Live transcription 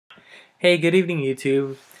Hey, good evening,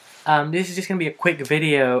 YouTube. This is just gonna be a quick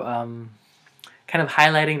video, kind of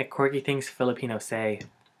highlighting the quirky things Filipinos say.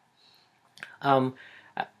 Um,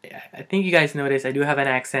 I, I think you guys noticed I do have an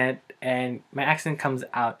accent, and my accent comes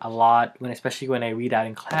out a lot especially when I read out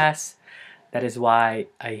in class. That is why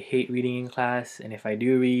I hate reading in class, and if I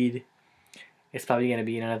do read, it's probably gonna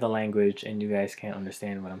be in another language, and you guys can't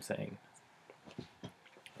understand what I'm saying.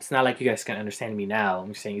 It's not like you guys can understand me now. I'm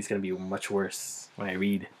just saying it's gonna be much worse when I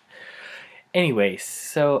read. Anyways,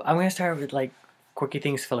 so I'm gonna start with like quirky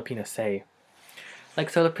things Filipinos say.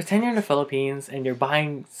 So pretend you're in the Philippines and you're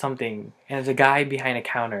buying something, and there's a guy behind a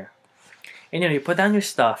counter, and you put down your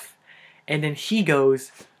stuff, and then he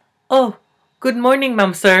goes, "Oh, good morning,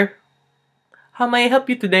 ma'am, sir. How may I help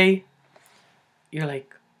you today?" You're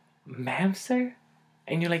like, "Ma'am, sir,"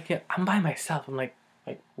 and you're like, "Yeah, I'm by myself." I'm like,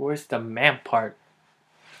 where's the ma'am part?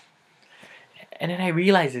 And then I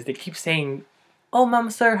realize they keep saying, "Oh, ma'am,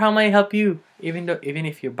 sir, how may I help you?" Even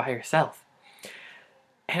if you're by yourself.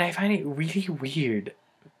 And I find it really weird.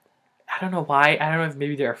 I don't know why. I don't know if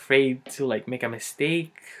maybe they're afraid to like make a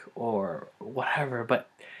mistake or whatever, but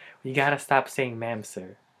you gotta stop saying ma'am,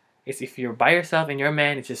 sir. It's if you're by yourself and you're a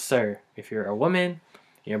man, it's just sir. If you're a woman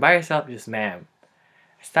and you're by yourself, it's just ma'am.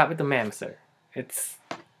 Stop with the ma'am, sir.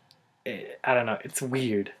 I don't know, it's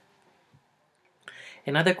weird.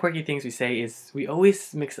 And other quirky things we say is we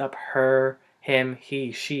always mix up her, him,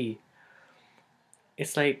 he, she.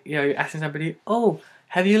 It's like, you're asking somebody, "Oh,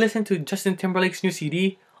 have you listened to Justin Timberlake's new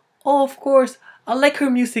CD?" "Oh, of course. I like her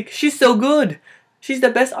music. She's so good. She's the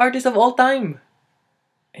best artist of all time."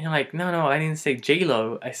 And you're like, no, I didn't say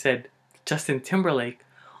J-Lo. I said Justin Timberlake."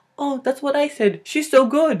 "Oh, that's what I said. She's so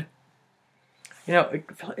good."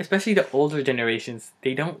 Especially the older generations,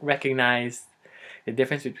 they don't recognize the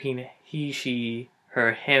difference between he, she,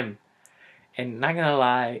 her, him. And not gonna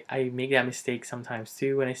lie, I make that mistake sometimes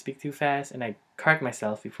too when I speak too fast, and I correct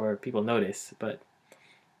myself before people notice. But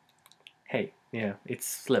hey, it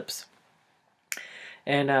slips.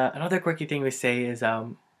 And another quirky thing we say is,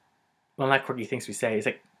 well, not quirky things we say. It's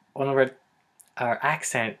like one of our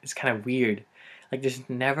accent is kind of weird. Like there's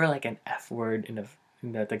never like an F word in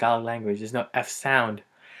the Tagalog language. There's no F sound.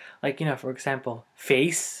 For example,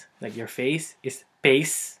 face, like your face is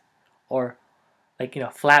face, or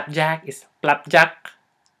flapjack is flapjack,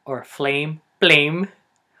 or flame, flame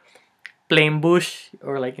bush,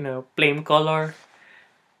 or flame color,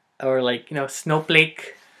 or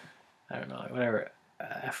snowflake. I don't know, whatever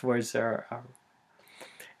F words are.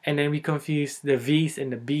 And then we confuse the V's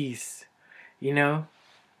and the B's.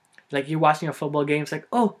 Like you're watching a football game, it's like,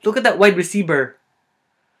 "Oh, look at that wide receiver,"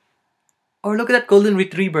 or "Look at that golden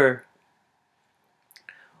retriever,"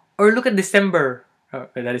 or "Look at December." Oh,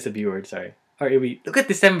 that is a B word, sorry. Or it'd be, "Look at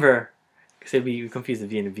December," because we confuse the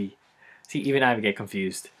V and the V. See, even I would get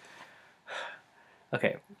confused.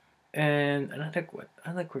 Okay, and another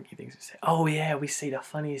quirky things we say. Oh yeah, we say the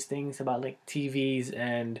funniest things about like TVs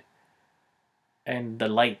and the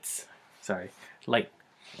lights. Sorry, light.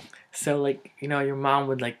 So your mom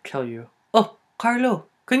would like tell you, "Oh, Carlo,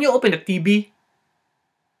 can you open the TV?"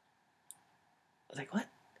 I was like, "What?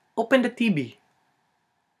 Open the TV?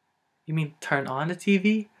 You mean turn on the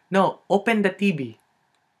TV? No, open the TV."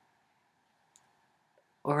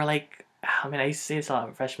 Or I used to say this a lot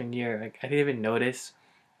in freshman year. Like I didn't even notice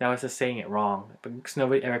that I was just saying it wrong, because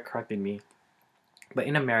nobody ever corrected me. But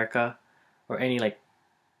in America, or any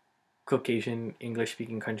Caucasian English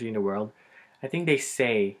speaking country in the world, I think they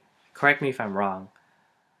say, correct me if I'm wrong,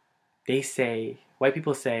 white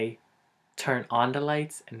people say, turn on the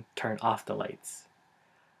lights and turn off the lights.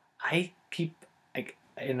 I keep, I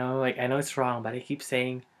know it's wrong, but I keep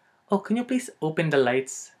saying, "Oh, can you please open the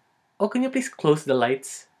lights? Oh, can you please close the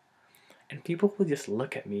lights?" And people will just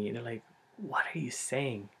look at me and they're like, "What are you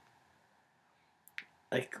saying?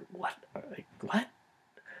 What? What?"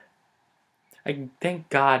 Thank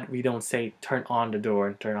God we don't say turn on the door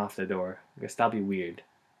and turn off the door, because that'll be weird.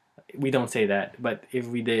 We don't say that, but if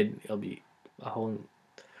we did, it'd be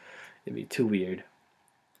too weird.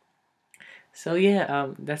 So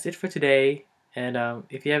yeah, that's it for today. And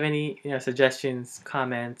if you have any suggestions,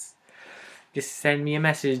 comments, just send me a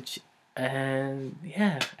message. And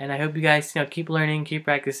yeah, and I hope you guys keep learning, keep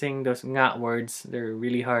practicing those ngat words. They're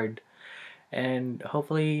really hard, and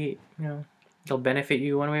hopefully they'll benefit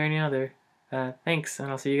you one way or another. Thanks,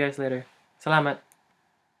 and I'll see you guys later. Salamat.